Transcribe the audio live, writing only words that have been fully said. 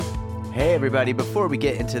Hey everybody, before we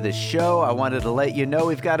get into the show, I wanted to let you know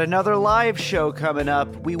we've got another live show coming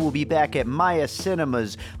up. We will be back at Maya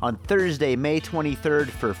Cinemas on Thursday, May 23rd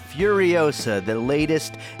for Furiosa, the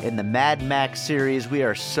latest in the Mad Max series. We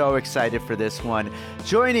are so excited for this one.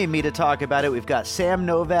 Joining me to talk about it, we've got Sam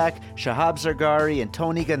Novak, Shahab Zargari, and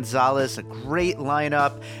Tony Gonzalez. A great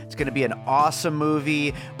lineup. It's going to be an awesome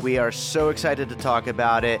movie. We are so excited to talk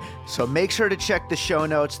about it. So make sure to check the show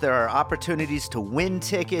notes. There are opportunities to win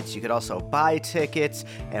tickets. You could also buy tickets,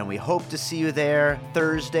 and we hope to see you there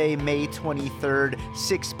Thursday, May 23rd,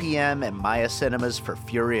 6 p.m. at Maya Cinemas for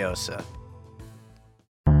Furiosa.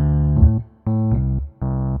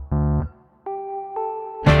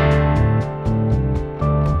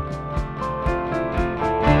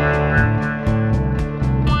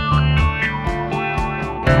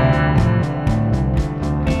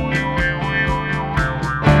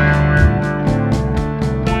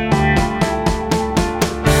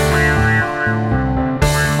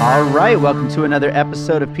 All right, welcome to another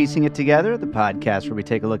episode of Piecing It Together, the podcast where we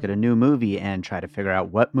take a look at a new movie and try to figure out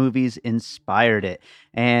what movies inspired it.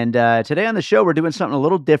 And today on the show, we're doing something a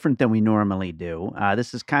little different than we normally do.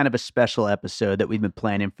 This is kind of a special episode that we've been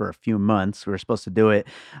planning for a few months. We were supposed to do it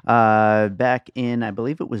back in, I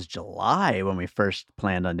believe it was July when we first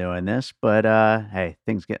planned on doing this. But hey,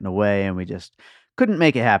 things get in the way and we just couldn't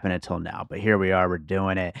make it happen until now. But here we are, we're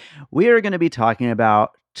doing it. We are going to be talking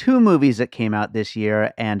about two movies that came out this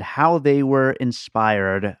year and how they were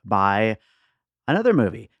inspired by another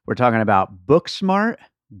movie. We're talking about Booksmart,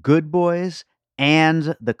 Good Boys,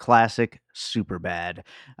 and the classic Superbad.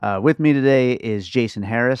 With me today is Jason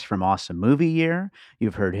Harris from Awesome Movie Year.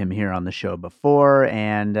 You've heard him here on the show before,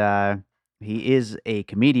 and he is a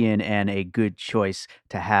comedian and a good choice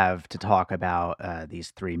to have to talk about these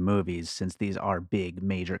three movies since these are big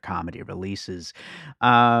major comedy releases.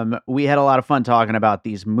 We had a lot of fun talking about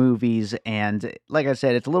these movies, and like I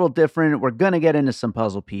said, it's a little different. We're going to get into some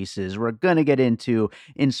puzzle pieces. We're going to get into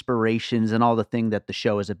inspirations and all the thing that the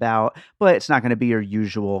show is about, but it's not going to be your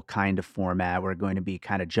usual kind of format. We're going to be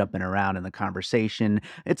kind of jumping around in the conversation.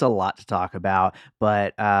 It's a lot to talk about,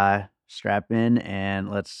 but strap in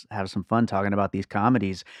and let's have some fun talking about these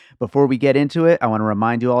comedies. Before we get into it, I want to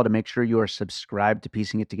remind you all to make sure you are subscribed to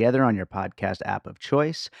Piecing It Together on your podcast app of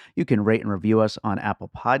choice. You can rate and review us on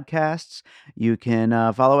Apple Podcasts. You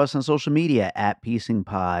can follow us on social media at Piecing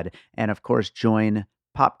Pod. And of course, join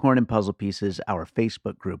Popcorn and Puzzle Pieces, our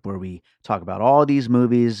Facebook group, where we talk about all these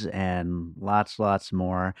movies and lots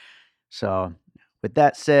more. So with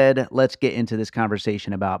that said, let's get into this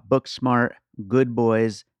conversation about Booksmart, Good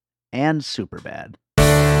Boys, and Superbad.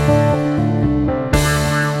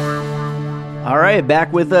 All right,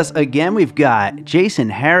 back with us again. We've got Jason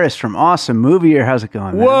Harris from Awesome Movie Year. How's it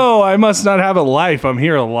going, man? Whoa, I must not have a life. I'm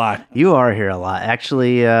here a lot. You are here a lot.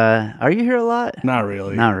 Actually, are you here a lot? Not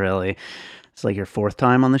really. Not really. It's like your fourth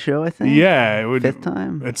time on the show, I think. Yeah. Fifth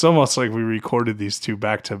time? It's almost like we recorded these two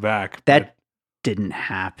back to back. That didn't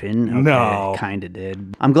happen. Okay, no. It kind of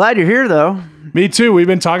did. I'm glad you're here, though. Me too. We've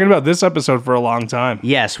been talking about this episode for a long time.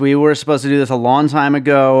 Yes, we were supposed to do this a long time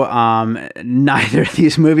ago. Neither of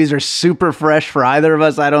these movies are super fresh for either of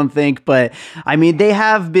us, I don't think. But, I mean, they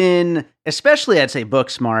have been, especially I'd say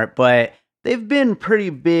Booksmart, but they've been pretty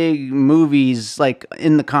big movies like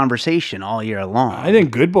in the conversation all year long. I think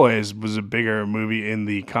Good Boys was a bigger movie in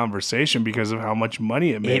the conversation because of how much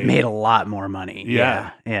money it made. It made a lot more money.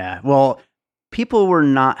 Yeah. Well, people were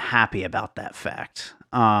not happy about that fact.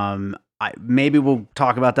 Maybe we'll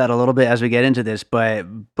talk about that a little bit as we get into this, but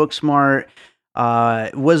Booksmart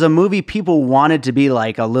was a movie people wanted to be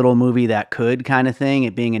like a little movie that could kind of thing,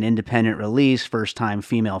 it being an independent release, first time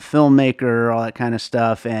female filmmaker, all that kind of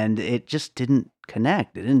stuff, and it just didn't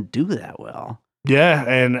connect. It didn't do that well. Yeah,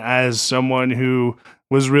 and as someone who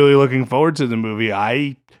was really looking forward to the movie,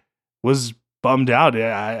 I was bummed out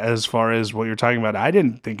as far as what you're talking about. I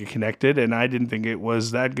didn't think it connected, and I didn't think it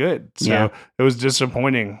was that good. So It was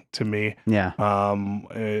disappointing to me. Yeah.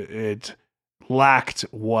 It lacked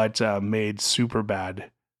what made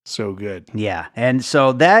Superbad so good. Yeah. And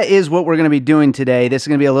so that is what we're going to be doing today. This is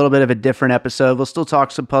going to be a little bit of a different episode. We'll still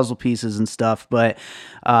talk some puzzle pieces and stuff, but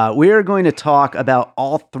we are going to talk about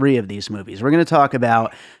all three of these movies. We're going to talk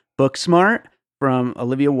about Booksmart from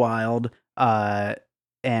Olivia Wilde,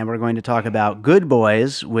 and we're going to talk about Good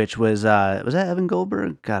Boys, which was that Evan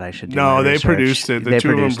Goldberg? God, I should do No, my they research. produced it. The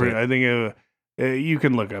two of them, it. I think you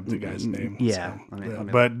can look up the guy's name. Yeah. So, Let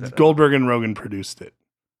me but Goldberg and Rogan produced it.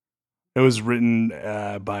 It was written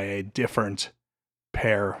by a different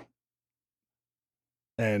pair.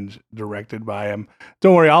 and directed by him.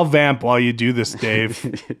 Don't worry, I'll vamp while you do this,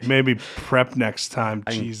 Dave. Maybe prep next time.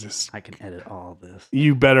 Jesus. I can edit all of this.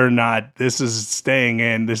 You better not. This is staying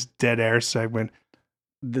in, this dead air segment.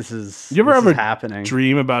 This is You ever happening.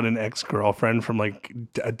 Dream about an ex-girlfriend from like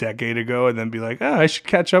a decade ago and then be like, oh, I should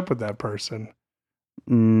catch up with that person.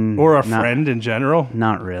 Or a friend in general?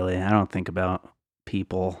 Not really. I don't think about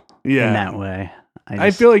people in that way.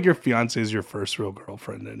 I feel like your fiance is your first real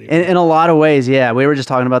girlfriend anyway. In a lot of ways, yeah. We were just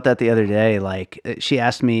talking about that the other day. Like, she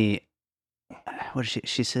asked me, what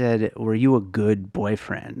she said, were you a good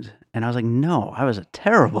boyfriend? And I was like, no, I was a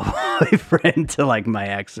terrible boyfriend to like my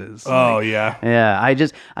exes. Oh, like, yeah.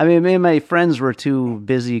 Yeah. Me and my friends were too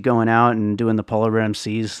busy going out and doing the Polar Bear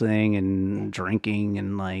MCs thing and drinking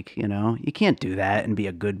and like, you can't do that and be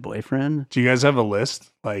a good boyfriend. Do you guys have a list?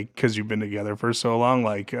 Like, because you've been together for so long,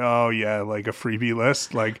 like, oh yeah, like a freebie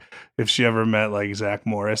list. Like, if she ever met like Zach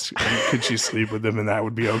Morris, could she sleep with him and that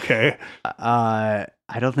would be okay?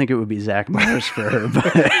 I don't think it would be Zach Morris for her,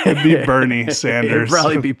 but it'd be Bernie Sanders. It'd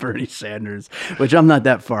probably be Bernie Sanders, which I'm not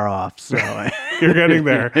that far off. So You're getting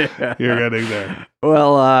there. You're getting there.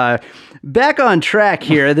 Well, back on track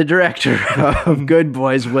here. The director of Good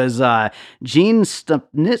Boys was Gene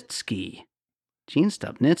Stupnitsky. Gene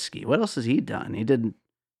Stupnitsky. What else has he done? He did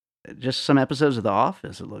just some episodes of The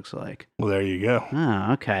Office, it looks like. Well, there you go.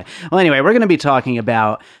 Oh, okay. Well, anyway, we're going to be talking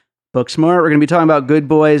about Booksmart. We're going to be talking about Good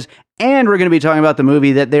Boys. And we're going to be talking about the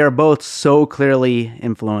movie that they are both so clearly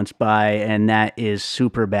influenced by, and that is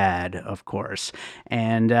Superbad, of course.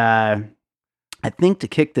 And I think to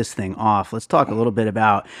kick this thing off, let's talk a little bit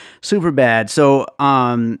about Superbad. So,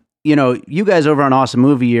 you guys over on Awesome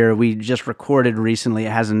Movie Year, we just recorded recently,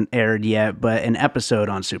 it hasn't aired yet, but an episode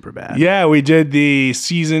on Superbad. Yeah, we did the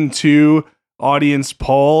season 2 audience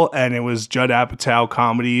poll, and it was Judd Apatow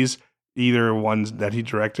comedies, either ones that he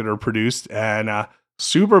directed or produced, and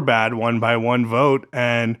Superbad won by 1 vote,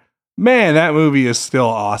 and man, that movie is still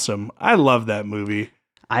awesome. I love that movie.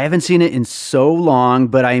 I haven't seen it in so long,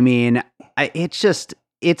 but I mean, its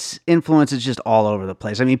influence is just all over the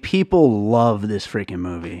place. I mean, people love this freaking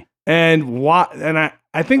movie. And why? And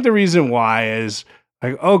I think the reason why is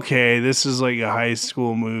like, okay, this is like a high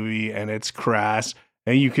school movie and it's crass,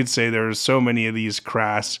 and you could say there's so many of these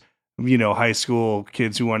crass, high school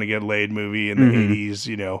kids who want to get laid movie in the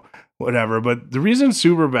 80s, whatever. But the reason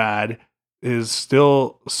Superbad is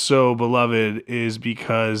still so beloved is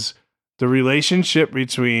because the relationship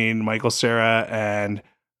between Michael Cera and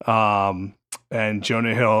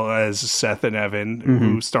Jonah Hill as Seth and Evan,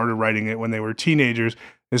 who started writing it when they were teenagers,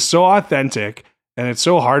 is so authentic and it's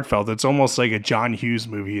so heartfelt. It's almost like a John Hughes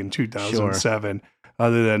movie in 2007. Sure.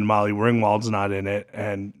 Other than Molly Ringwald's not in it,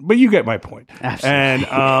 but you get my point.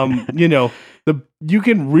 Absolutely. And you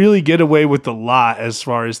can really get away with a lot as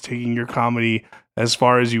far as taking your comedy as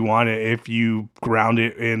far as you want it if you ground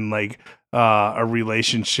it in like a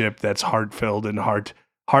relationship that's heartfelt and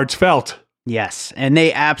heartfelt. Yes, and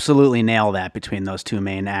they absolutely nail that between those two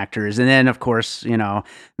main actors. And then, of course,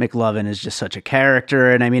 McLovin is just such a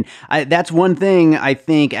character. And I mean, that's one thing I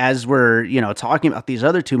think as we're, talking about these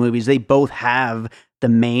other two movies, they both have the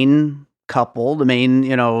main couple, the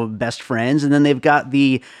main, best friends. And then they've got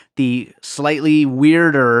the slightly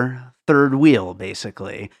weirder third wheel,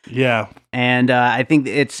 basically. Yeah. And I think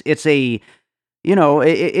it's a...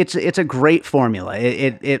 it's a great formula.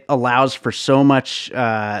 It allows for so much.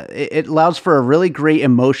 It allows for a really great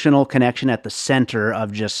emotional connection at the center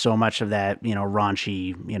of just so much of that,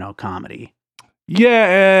 raunchy, comedy.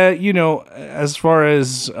 Yeah, as far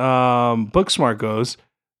as Booksmart goes,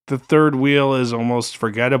 the third wheel is almost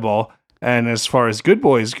forgettable, and as far as Good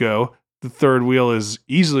Boys go, the third wheel is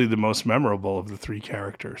easily the most memorable of the 3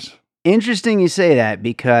 characters. Interesting you say that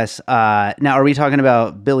because now are we talking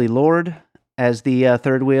about Billie Lourd as the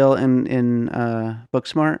third wheel in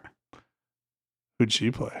Booksmart? Who'd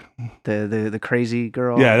she play? The crazy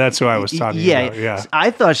girl? Yeah, that's who I was talking about. Yeah.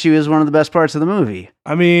 I thought she was one of the best parts of the movie.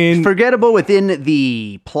 I mean... forgettable within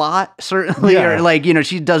the plot, certainly. Yeah. Or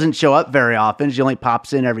she doesn't show up very often. She only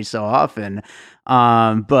pops in every so often.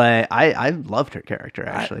 But I loved her character,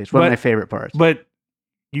 actually. It's one of my favorite parts. But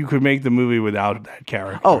you could make the movie without that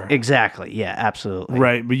character. Oh, exactly. Yeah, absolutely.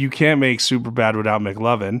 Right, but you can't make Superbad without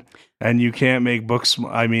McLovin, and you can't make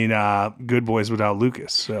Good Boys without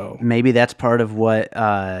Lucas. So maybe that's part of what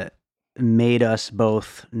made us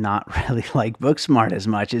both not really like Booksmart as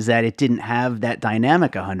much, is that it didn't have that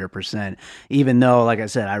dynamic 100%. Even though, like I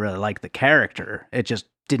said, I really liked the character, it just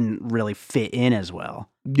didn't really fit in as well.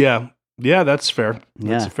 Yeah, that's fair.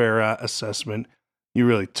 That's a fair assessment. You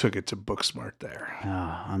really took it to Booksmart there.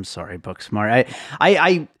 Oh, I'm sorry, Booksmart.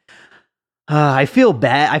 I feel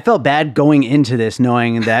bad. I felt bad going into this,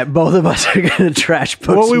 knowing that both of us are going to trash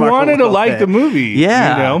Booksmart. Well, we wanted to like bit. the movie.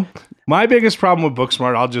 Yeah. You know, my biggest problem with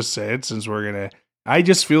Booksmart, I'll just say it since I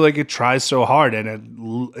just feel like it tries so hard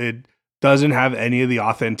and it doesn't have any of the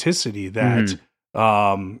authenticity that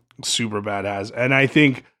Superbad has. And I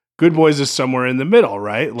think Good Boys is somewhere in the middle,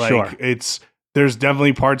 right? Like Sure. There's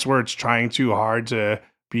definitely parts where it's trying too hard to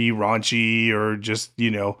be raunchy or just,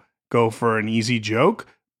 go for an easy joke.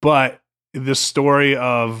 But the story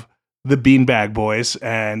of the Beanbag Boys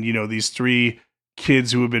and, these three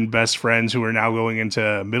kids who have been best friends who are now going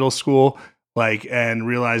into middle school, and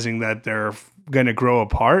realizing that they're going to grow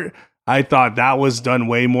apart. I thought that was done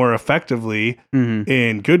way more effectively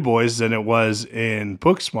in Good Boys than it was in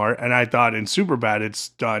Booksmart. And I thought in Superbad, it's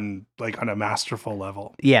done on a masterful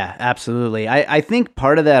level. Yeah, absolutely. I think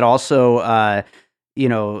part of that also,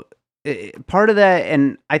 part of that,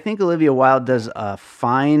 and I think Olivia Wilde does a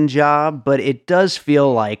fine job, but it does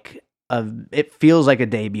feel like it feels like a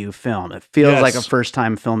debut film. It feels like a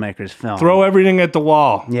first-time filmmaker's film. Throw everything at the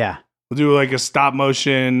wall. Yeah. We'll do a stop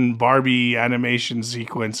motion Barbie animation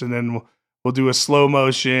sequence, and then we'll do a slow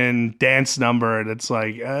motion dance number. And it's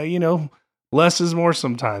less is more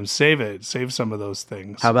sometimes. Save some of those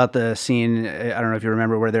things. How about the scene? I don't know if you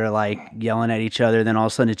remember where they're yelling at each other. Then all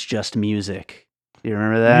of a sudden it's just music. You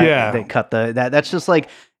remember that? Yeah. They cut that's just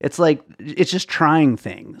it's just trying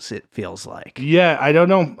things. It feels like. Yeah. I don't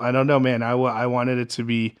know, man. I wanted it to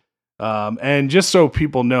be, and just so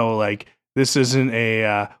people know, this isn't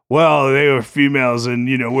they were females and,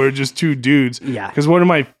 we're just two dudes. Yeah. Because one of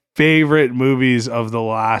my favorite movies of the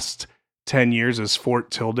last 10 years is Fort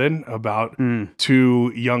Tilden, about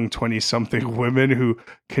two young 20-something women who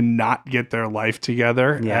cannot get their life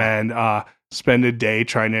together and spend a day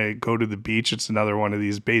trying to go to the beach. It's another one of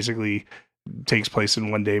these basically takes place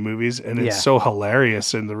in one day movies. And it's so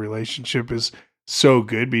hilarious. And the relationship is so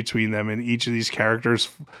good between them. And each of these characters,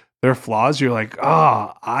 their flaws, you're like,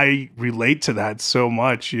 I relate to that so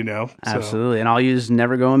much, Absolutely. And I'll use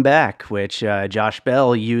Never Going Back, which Josh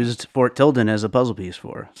Bell used Fort Tilden as a puzzle piece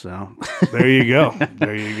for. So there you go.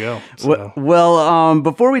 There you go. So. Well,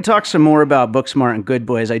 before we talk some more about Booksmart and Good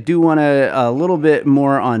Boys, I do want a little bit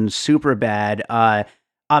more on Superbad.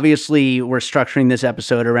 Obviously, we're structuring this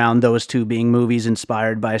episode around those two being movies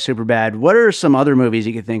inspired by Superbad. What are some other movies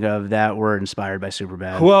you could think of that were inspired by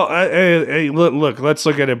Superbad? Well, look, let's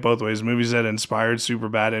look at it both ways. Movies that inspired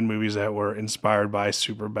Superbad and movies that were inspired by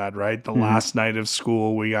Superbad, right? The last night of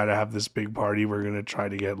school, we got to have this big party. We're going to try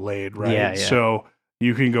to get laid, right? Yeah. So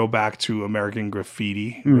you can go back to American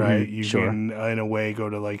Graffiti, right? You can, in a way, go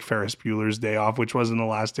to Ferris Bueller's Day Off, which wasn't the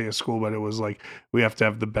last day of school, but it was we have to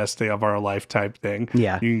have the best day of our life type thing.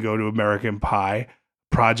 Yeah. You can go to American Pie.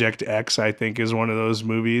 Project X, I think, is one of those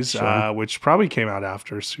movies, which probably came out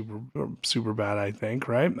after Superbad, I think,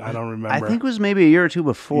 right? I don't remember. I think it was maybe a year or two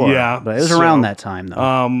before. Yeah. But it was around that time,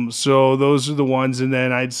 though. So those are the ones. And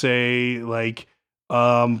then I'd say,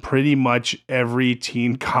 pretty much every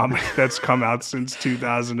teen comic that's come out since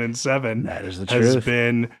 2007 that is the truth.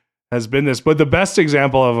 has been this. But the best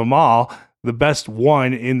example of them all, the best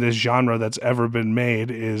one in this genre that's ever been made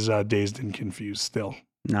is Dazed and Confused still.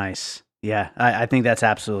 Nice. Yeah, I think that's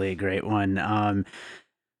absolutely a great one. That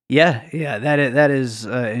is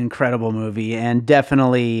an incredible movie, and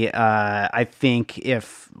definitely, I think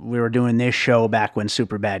if we were doing this show back when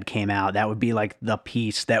Superbad came out, that would be the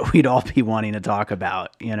piece that we'd all be wanting to talk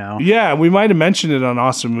about. Yeah, we might have mentioned it on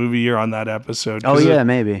Awesome Movie Year on that episode. Oh yeah,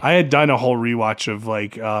 maybe. I had done a whole rewatch of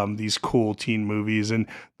these cool teen movies, and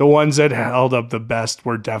the ones that held up the best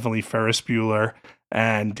were definitely Ferris Bueller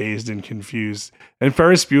and Dazed and Confused. And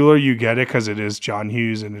Ferris Bueller, you get it because it is John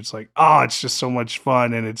Hughes, and it's it's just so much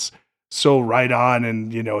fun, and it's so right on,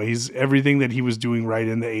 and he's everything that he was doing right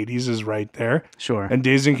in the 80s is right there. Sure. And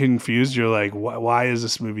Dazed and Confused, you're like, why is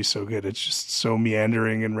this movie so good? It's just so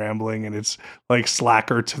meandering and rambling, and it's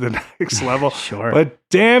Slacker to the next level. Sure. But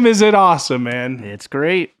damn, is it awesome, man. It's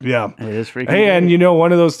great. Yeah. It is freaking Hey, great. and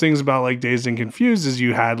one of those things about Dazed and Confused is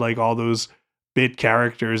you had all those bit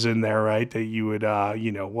characters in there, right? That you would,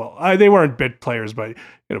 they weren't bit players, but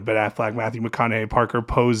Ben Affleck, Matthew McConaughey, Parker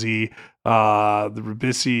Posey,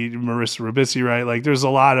 Marissa Ribisi, right? There's a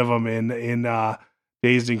lot of them in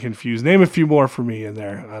Dazed and Confused. Name a few more for me in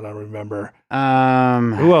there. I don't remember.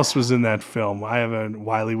 Who else was in that film? I haven't.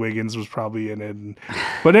 Wiley Wiggins was probably in it.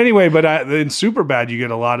 But anyway, in Superbad, you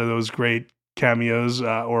get a lot of those great cameos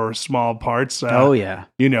or small parts.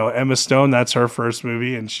 Emma Stone, that's her first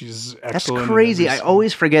movie, and she's excellent. That's crazy. I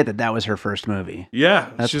always forget that was her first movie.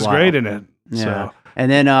 Yeah, she's great in it. Yeah. So.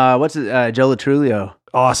 And then what's it? Joe Latrulio.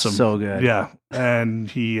 Awesome. So good. Yeah.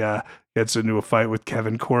 And he gets into a fight with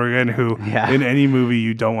Kevin Corrigan, who Yeah. in any movie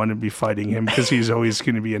you don't want to be fighting him because he's always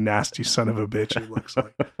going to be a nasty son of a bitch, it looks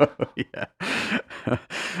like. Yeah.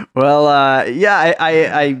 Well, yeah,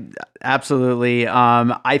 I absolutely.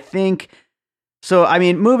 I think so. I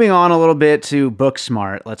mean, moving on a little bit to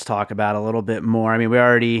Booksmart, let's talk about a little bit more. I mean, we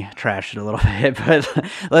already trashed it a little bit,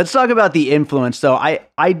 but let's talk about the influence. Though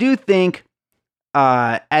I do think,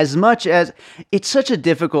 as much as it's such a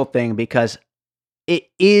difficult thing because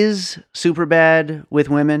it is super bad with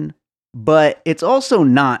women, but it's also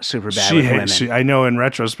not super bad with women. I know in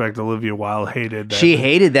retrospect, Olivia Wilde hated that. She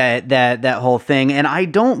hated that whole thing, and I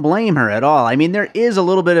don't blame her at all. I mean, there is a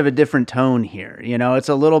little bit of a different tone here. You know, it's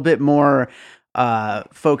a little bit more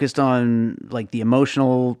focused on like the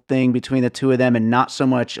emotional thing between the two of them, and not so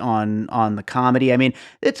much on the comedy. I mean,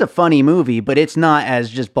 it's a funny movie, but it's not as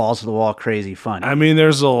just balls to the wall crazy funny. I mean,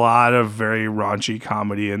 there's a lot of very raunchy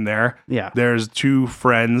comedy in there. Yeah. There's two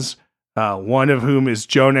friends, one of whom is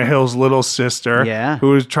Jonah Hill's little sister, Yeah.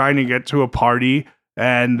 who is trying to get to a party,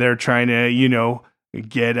 and they're trying to,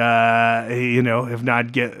 get if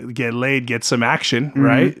not get laid, get some action,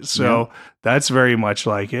 right? So that's very much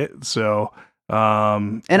like it. So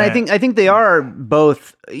and I think they are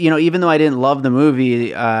both, even though I didn't love the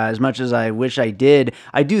movie as much as I wish I did,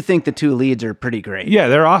 I do think the two leads are pretty great. Yeah,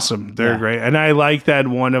 they're awesome. They're great. And I like that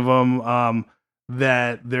one of them,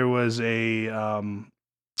 that there was a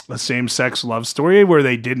same-sex love story where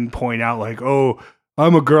they didn't point out like, oh,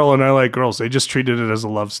 I'm a girl and I like girls. They just treated it as a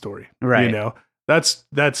love story. Right. That's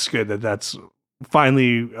good that's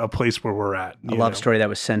finally a place where we're at. A love story that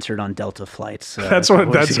was censored on Delta flights. That's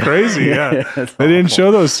crazy. Yeah. That's they didn't awful.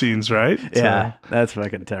 show those scenes, right? Yeah, that's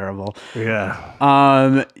fucking terrible. Yeah.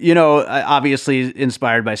 Obviously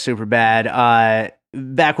inspired by Superbad.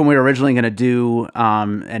 Back when we were originally going to do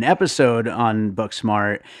an episode on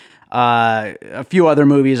Booksmart, a few other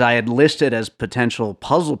movies I had listed as potential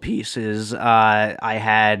puzzle pieces. I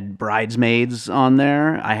had Bridesmaids on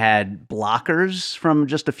there. I had Blockers from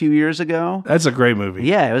just a few years ago. That's a great movie.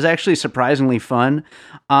 Yeah, it was actually surprisingly fun.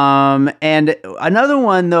 And another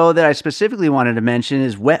one, though, that I specifically wanted to mention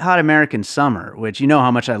is Wet Hot American Summer, which you know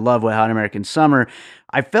how much I love Wet Hot American Summer.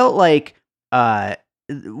 I felt like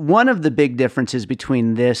one of the big differences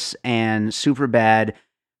between this and Superbad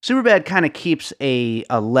kind of keeps a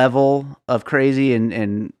level of crazy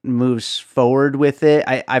and moves forward with it.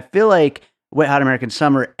 I feel like Wet Hot American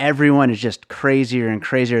Summer, everyone is just crazier and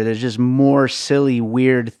crazier. There's just more silly,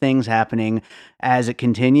 weird things happening as it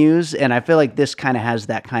continues. And I feel like this kind of has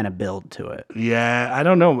that kind of build to it. Yeah, I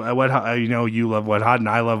don't know. Wet Hot, you love Wet Hot and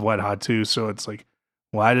I love Wet Hot too. So it's like,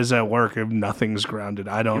 why does that work if nothing's grounded?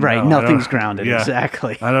 I don't know. Right, nothing's grounded,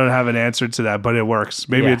 exactly. I don't have an answer to that, but it works.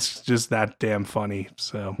 Maybe it's just that damn funny.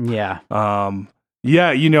 So yeah.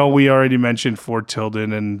 We already mentioned Fort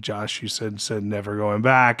Tilden, and Josh, you said never going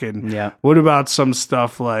back. And what about some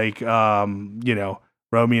stuff like Romeo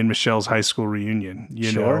and Michelle's high school reunion?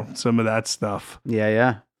 You know, some of that stuff.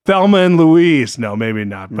 Yeah. Thelma and Louise. No, maybe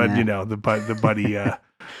not. But the buddy.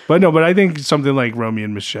 But I think something like Romeo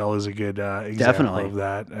and Michelle is a good example of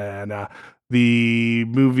that. And the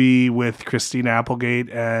movie with Christina Applegate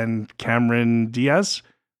and Cameron Diaz,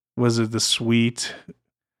 was it the sweet?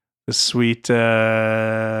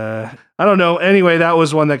 I don't know. Anyway, that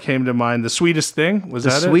was one that came to mind. The Sweetest Thing, was that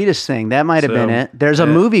it? The Sweetest Thing. That might have been it. There's a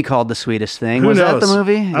movie called The Sweetest Thing. Was that the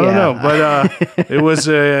movie? I don't know. But it was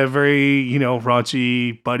a very,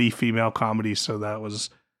 raunchy buddy female comedy. So that was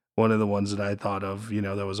one of the ones that I thought of,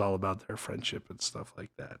 that was all about their friendship and stuff like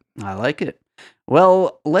that. I like it.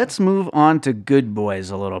 Well, let's move on to Good Boys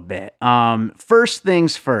a little bit. First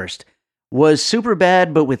things first. Was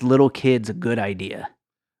Superbad but with little kids a good idea?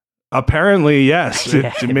 Apparently, yes.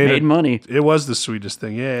 It made money. It was The Sweetest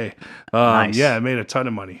Thing. Yay. Nice. Yeah, it made a ton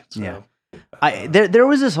of money. So. Yeah. There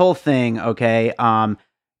was this whole thing, okay.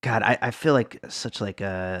 God, I feel like such like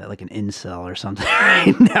an incel or something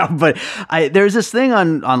right now. But there's this thing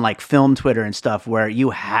on like film Twitter and stuff where you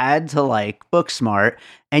had to like Booksmart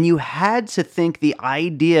and you had to think the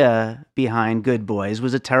idea behind Good Boys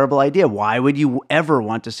was a terrible idea. Why would you ever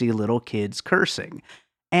want to see little kids cursing?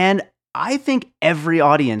 And I think every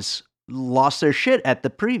audience lost their shit at the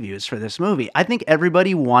previews for this movie. I think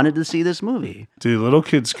everybody wanted to see this movie. Dude, little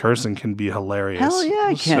kids cursing can be hilarious. Hell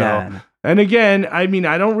yeah, it can. So, and again, I mean,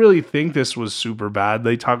 I don't really think this was super bad.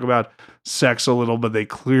 They talk about sex a little, but they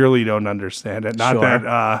clearly don't understand it. Not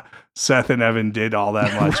that Seth and Evan did all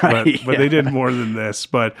that much, right, but they did more than this.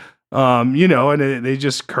 But and they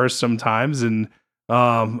just curse sometimes, and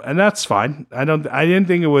that's fine. I didn't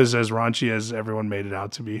think it was as raunchy as everyone made it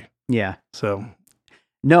out to be. Yeah. So.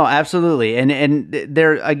 No, absolutely. And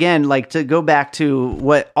there again, like to go back to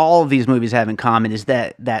what all of these movies have in common is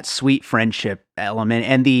that sweet friendship element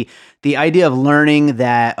and the idea of learning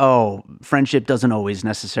that friendship doesn't always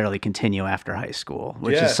necessarily continue after high school,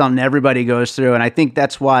 which Yeah. is something everybody goes through. And I think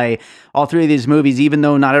that's why all three of these movies, even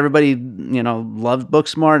though not everybody, loves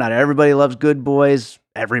Booksmart, not everybody loves Good Boys,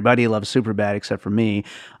 everybody loves Superbad except for me,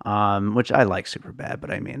 which I like Superbad,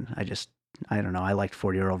 but I mean, I don't know. I liked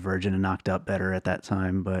 40-Year-Old Virgin and Knocked Up better at that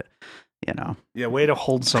time, but Yeah, way to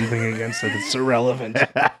hold something against it. It's irrelevant.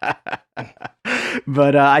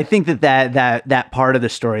 But I think that part of the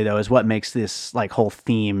story though is what makes this like whole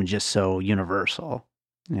theme just so universal.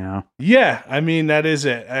 Yeah, I mean that is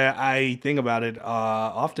it. I think about it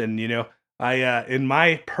often. I in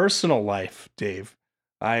my personal life, Dave,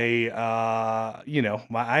 I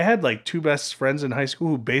had like two best friends in high school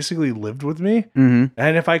who basically lived with me, Mm-hmm.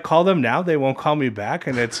 and if I call them now, they won't call me back,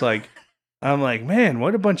 and it's like I'm like, man,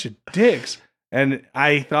 what a bunch of dicks. And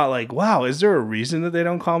I thought like, wow, is there a reason that they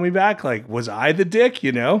don't call me back? Like, was I the dick?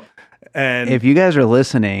 And If you guys are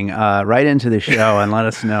listening, write into the show and let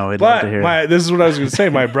us know. We'd love to hear. this is what I was going to say.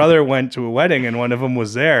 My brother went to a wedding and one of them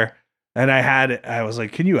was there, and I was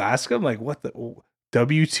like, can you ask him like what the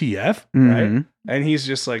WTF, right? Mhm. And he's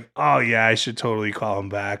just like, oh yeah, I should totally call him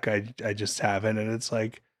back. I just haven't, and it's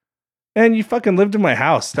like, man, you fucking lived in my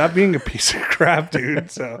house. Stop being a piece of crap,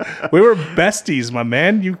 dude. So we were besties, my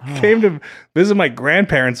man. You came to visit my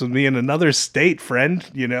grandparents with me in another state, friend.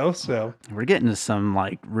 So We're getting to some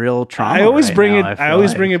like real trauma. I always right bring now, it. feel I always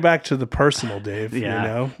like. bring it back to the personal, Dave.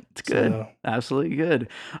 Yeah. It's good. So- Absolutely good.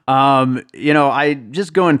 I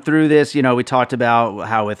just going through this, we talked about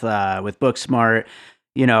how with Booksmart,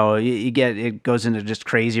 you get, it goes into just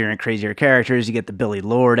crazier and crazier characters. You get the Billy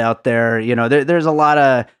Lord out there, there's a lot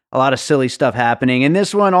of silly stuff happening. In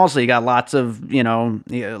this one also, you got lots of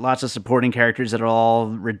supporting characters that are all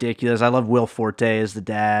ridiculous. I love Will Forte as the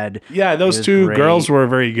dad. Yeah, those was two great. girls were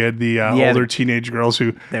very good. The older teenage girls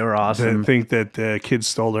who They were awesome. think that the kids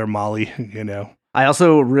stole their Molly, I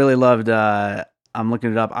also really loved, I'm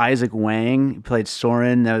looking it up, Isaac Wang. He played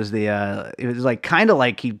Soren. That was it was like kind of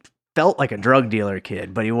like he felt like a drug dealer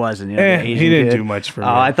kid, but he wasn't. The Asian he didn't kid. do much for me.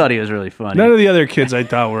 I thought he was really funny. None of the other kids I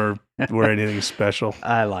thought were anything special.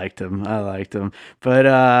 I liked him.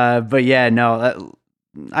 But yeah, no.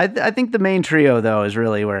 I think the main trio though is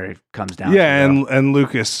really where it comes down. Yeah, to, and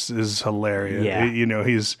Lucas is hilarious. Yeah.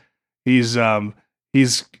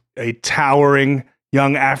 He's a towering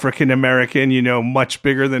young African American, much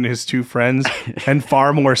bigger than his two friends and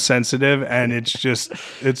far more sensitive. And it's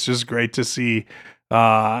just great to see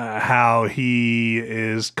how he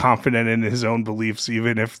is confident in his own beliefs,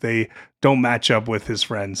 even if they don't match up with his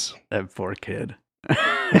friends. That poor kid.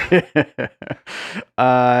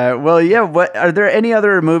 Well, yeah. What are there any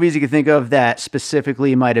other movies you can think of that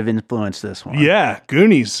specifically might have influenced this one? Yeah,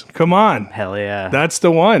 Goonies. Come on, Hell yeah. that's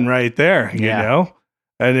the one right there. Yeah.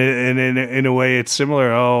 And in a way, it's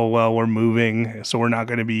similar. Oh well, we're moving, so we're not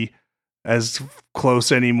going to be as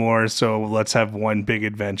close anymore. So let's have one big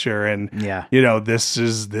adventure. And Yeah. this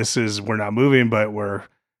is we're not moving, but we're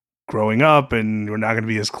growing up, and we're not going to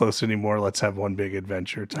be as close anymore. Let's have one big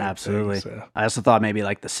adventure. Type Absolutely. thing, so. I also thought maybe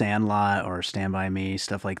like The Sandlot or Stand By Me,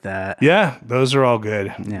 stuff like that. Yeah, those are all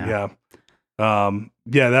good. Yeah.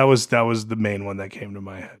 That was the main one that came to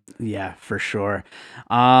my head. Yeah, for sure.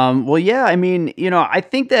 Well, yeah, I mean, I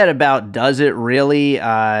think that about does it really.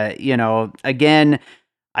 Again,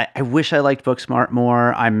 I wish I liked Booksmart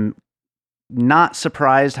more. I'm not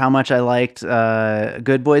surprised how much I liked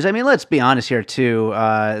Good Boys. I mean, let's be honest here too.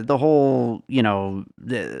 The whole,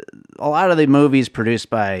 a lot of the movies produced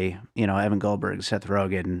by, Evan Goldberg, Seth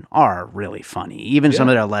Rogen are really funny. Even some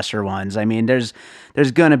of their lesser ones. I mean, there's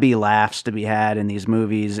going to be laughs to be had in these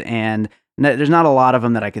movies, and there's not a lot of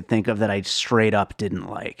them that I could think of that I straight up didn't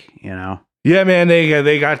like, Yeah, man,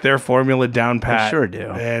 they got their formula down pat. They sure do.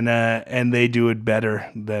 And they do it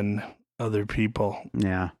better than other people.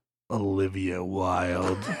 Yeah. Olivia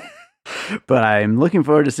Wilde. But I'm looking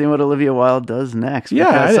forward to seeing what Olivia Wilde does next. Yeah,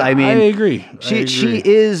 because, I agree.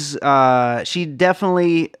 She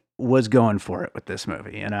definitely was going for it with this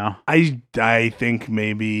movie, I think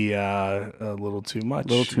maybe a little too much.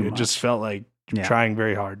 It just felt like trying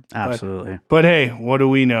very hard. Absolutely. But hey, what do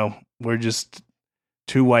we know? We're just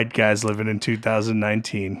two white guys living in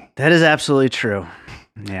 2019. That is absolutely true.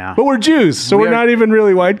 Yeah. But we're Jews, so we're not even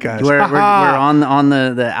really white guys. We're on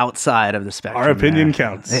the outside of the spectrum. Our opinion there.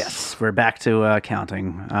 counts. Yes, we're back to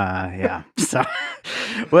counting. Yeah. So,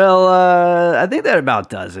 Well, I think that about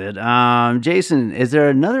does it. Jason, is there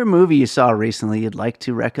another movie you saw recently you'd like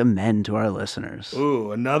to recommend to our listeners?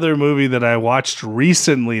 Ooh, another movie that I watched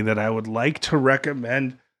recently that I would like to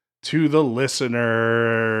recommend to the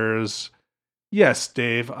listeners. Yes,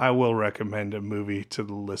 Dave, I will recommend a movie to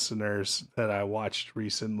the listeners that I watched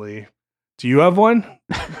recently. Do you have one?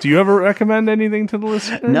 Do you ever recommend anything to the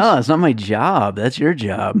listeners? No, it's not my job. That's your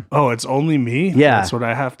job. Oh, it's only me? Yeah. That's what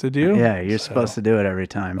I have to do? Yeah, you're supposed to do it every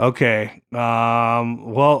time. Okay.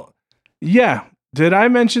 Well, yeah. Did I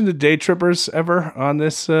mention the Day Trippers ever on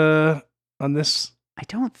this? I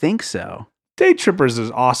don't think so. Day Trippers is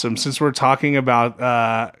awesome. Since we're talking about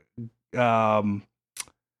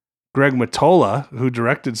Greg Mottola, who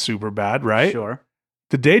directed Superbad, right? Sure.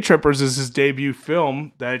 The Day Trippers is his debut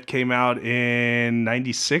film that came out in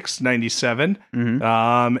 96, 97.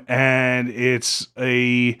 Mm-hmm. And it's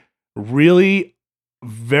a really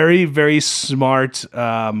very, very smart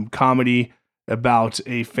comedy about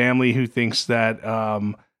a family who thinks that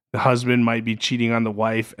the husband might be cheating on the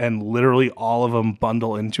wife, and literally all of them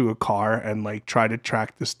bundle into a car and like try to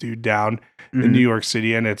track this dude down in New York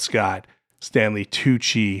City. And it's got Stanley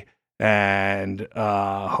Tucci and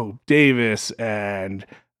Hope Davis and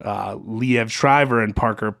Liev Schreiber and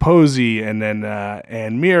Parker Posey and then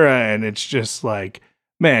Ann Mira, and it's just like,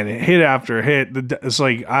 man, hit after hit. It's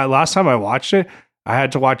like last time I watched it, I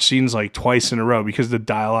had to watch scenes like twice in a row because the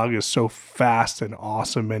dialogue is so fast and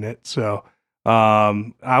awesome in it. So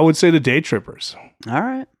I would say the Day Trippers. All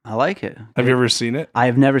right, I like it. Have you ever seen it? I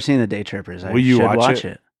have never seen the Day Trippers. Will you should watch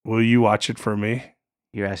it? Will you watch it for me?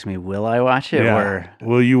 You're asking me, will I watch it? Yeah. Or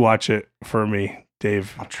will you watch it for me,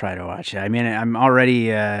 Dave? I'll try to watch it. I mean, I'm already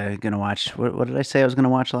going to watch. What did I say I was going to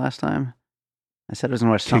watch last time? I said I was going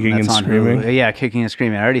to watch something Kicking that's and on Screaming? Hulu. Yeah, Kicking and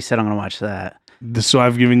Screaming. I already said I'm going to watch that. So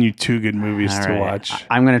I've given you two good movies All to right. watch.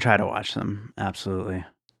 I'm going to try to watch them. Absolutely.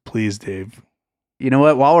 Please, Dave. You know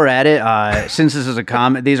what? While we're at it, since this is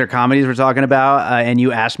these are comedies we're talking about, and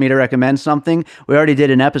you asked me to recommend something, we already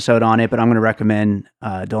did an episode on it, but I'm going to recommend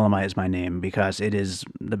Dolomite Is My Name because it is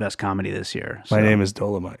the best comedy this year. My name is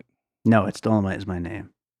Dolomite. No, it's Dolomite Is My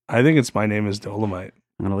Name. I think it's My Name is Dolomite.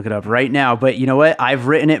 I'm going to look it up right now, but you know what? I've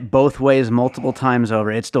written it both ways multiple times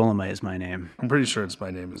over. It's Dolomite Is My Name. I'm pretty sure it's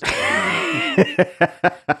My Name is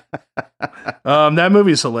Dolomite. That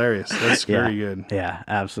movie's hilarious. That's very good. Yeah,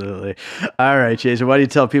 absolutely. All right, Jason, why don't you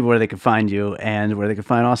tell people where they can find you and where they can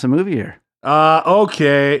find Awesome Movie here?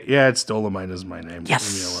 Okay. Yeah, it's Dolomite Is My Name.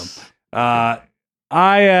 Yes. I'm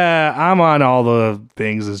on all the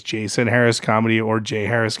things as Jason Harris Comedy or J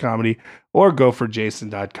Harris Comedy or go for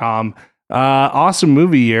Jason.com. Awesome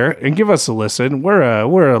Movie Year, and give us a listen. We're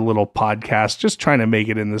a little podcast just trying to make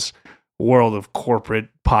it in this world of corporate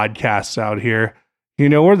podcasts out here. You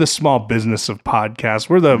know, we're the small business of podcasts.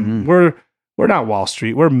 We're not Wall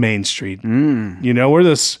Street. We're Main Street. You know, we're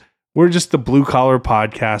just the blue collar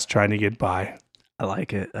podcast trying to get by. I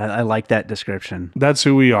like it. I like that description. That's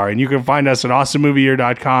who we are. And you can find us at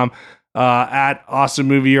awesomemovieyear.com, at Awesome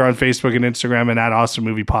Movie Year on Facebook and Instagram, and at Awesome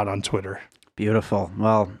Movie Pod on Twitter. Beautiful.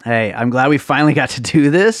 Well, hey, I'm glad we finally got to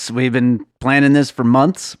do this. We've been planning this for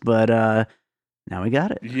months, but now we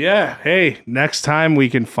got it. Yeah. Hey, next time we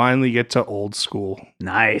can finally get to old school.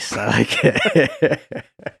 Nice. I like it.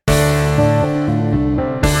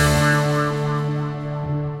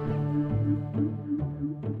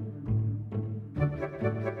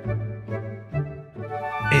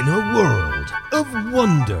 In a world of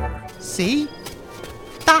wonder. See?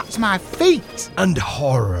 That's my feet! And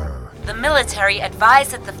horror. The military advise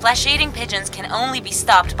that the flesh-eating pigeons can only be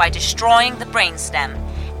stopped by destroying the brainstem,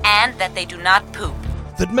 and that they do not poop.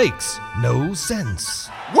 That makes no sense.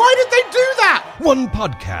 Why did they do that? One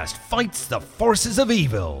podcast fights the forces of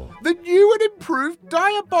evil. The new and improved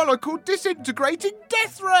diabolical disintegrating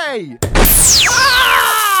death ray!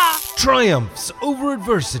 Triumphs over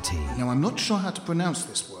adversity. Now, I'm not sure how to pronounce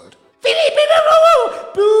this word.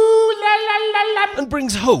 And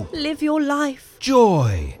brings hope, Live your life.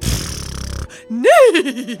 joy,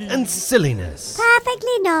 and silliness.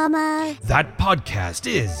 Perfectly normal. That podcast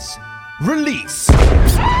is Release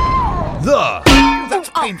That's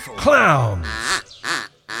painful. Clowns.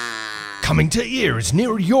 Coming to ears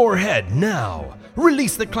near your head now.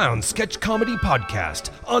 Release the Clowns Sketch Comedy Podcast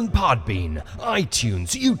on Podbean,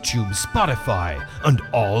 iTunes, YouTube, Spotify, and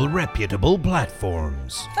all reputable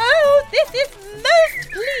platforms. Oh, this is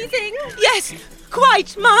most pleasing. Yes,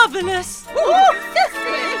 quite marvelous.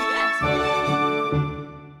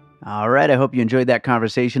 All right. I hope you enjoyed that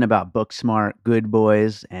conversation about Booksmart, Good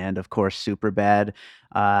Boys, and of course, Superbad.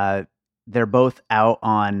 They're both out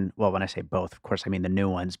on, well, when I say both, of course, I mean the new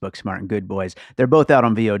ones, Booksmart and Good Boys. They're both out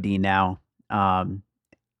on VOD now.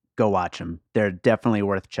 go watch them. They're definitely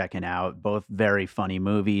worth checking out. Both very funny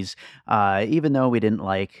movies. Even though we didn't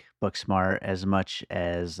like Booksmart as much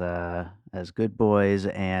as Good Boys,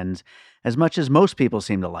 and as much as most people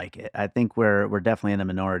seem to like it. I think we're definitely in the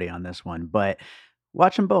minority on this one, but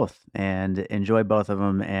watch them both and enjoy both of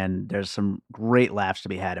them. And there's some great laughs to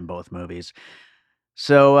be had in both movies.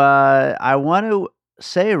 So I want to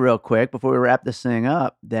say real quick before we wrap this thing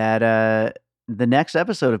up that the next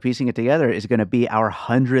episode of Piecing It Together is going to be our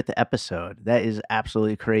 100th episode. That is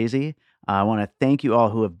absolutely crazy. I want to thank you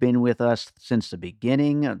all who have been with us since the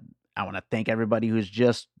beginning. I want to thank everybody who's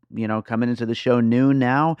just, coming into the show new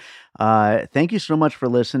now. Thank you so much for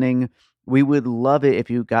listening. We would love it if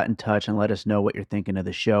you got in touch and let us know what you're thinking of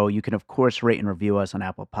the show. You can, of course, rate and review us on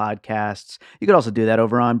Apple Podcasts. You could also do that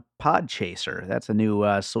over on Podchaser. That's a new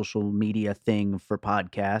social media thing for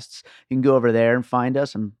podcasts. You can go over there and find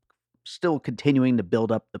us. I'm still continuing to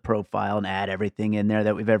build up the profile and add everything in there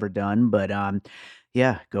that we've ever done. But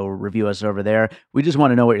yeah, go review us over there. We just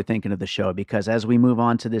want to know what you're thinking of the show, because as we move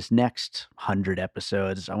on to this next 100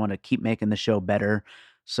 episodes, I want to keep making the show better.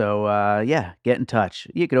 So yeah, get in touch.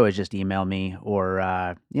 You could always just email me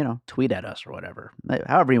or, tweet at us or whatever.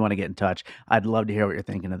 However you want to get in touch. I'd love to hear what you're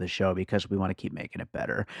thinking of the show, because we want to keep making it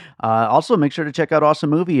better. Also, make sure to check out Awesome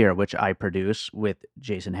Movie Year, which I produce with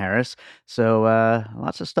Jason Harris. So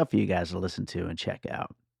lots of stuff for you guys to listen to and check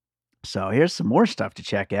out. So here's some more stuff to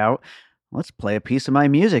check out. Let's play a piece of my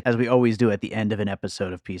music, as we always do at the end of an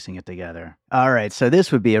episode of Piecing It Together. All right, so this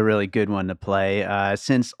would be a really good one to play,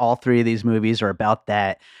 since all three of these movies are about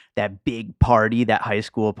that big party, that high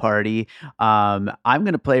school party. I'm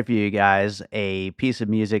going to play for you guys a piece of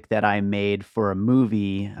music that I made for a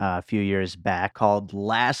movie a few years back called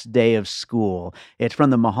Last Day of School. It's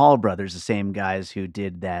from the Mahal brothers, the same guys who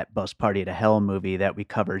did that Bus Party to Hell movie that we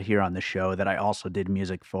covered here on the show that I also did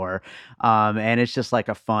music for. And it's just like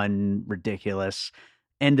a fun, ridiculous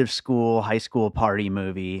end of school, high school party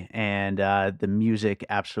movie, and the music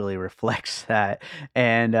absolutely reflects that.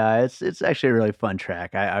 And it's actually a really fun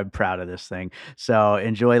track. I'm proud of this thing. So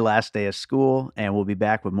enjoy Last Day of School, and we'll be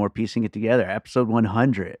back with more Piecing It Together, episode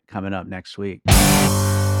 100, coming up next week. It's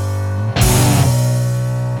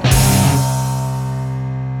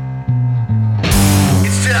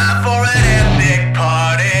time for an epic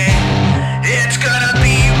party. It's gonna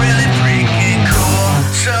be really freaking cool.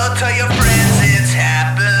 So tell your friends it's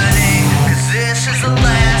happening, 'cause this is the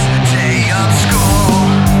last day of school.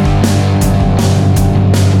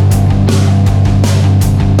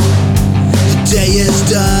 The day is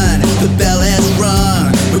done, the bell has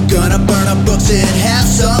rung. We're gonna burn our books and have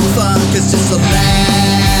some fun, 'cause it's the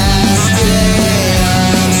last day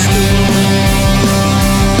of school.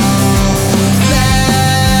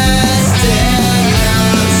 Last day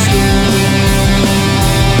of school.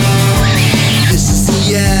 This is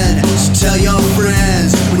the end, so tell your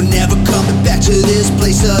friends we're never coming back to this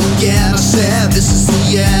place again. I said this is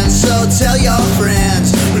the end, so tell your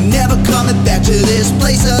friends we're never coming back to this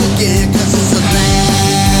place again, 'cause it's the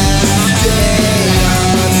last day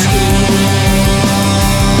of school.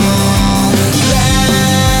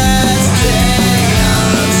 Last day of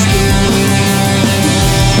school.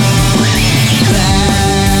 Last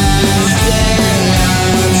day of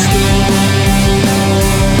school.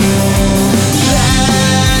 Last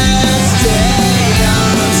day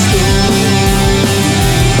of school.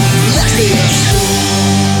 Last day of school.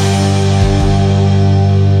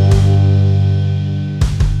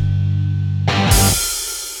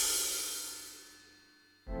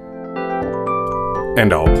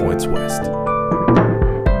 And all points west.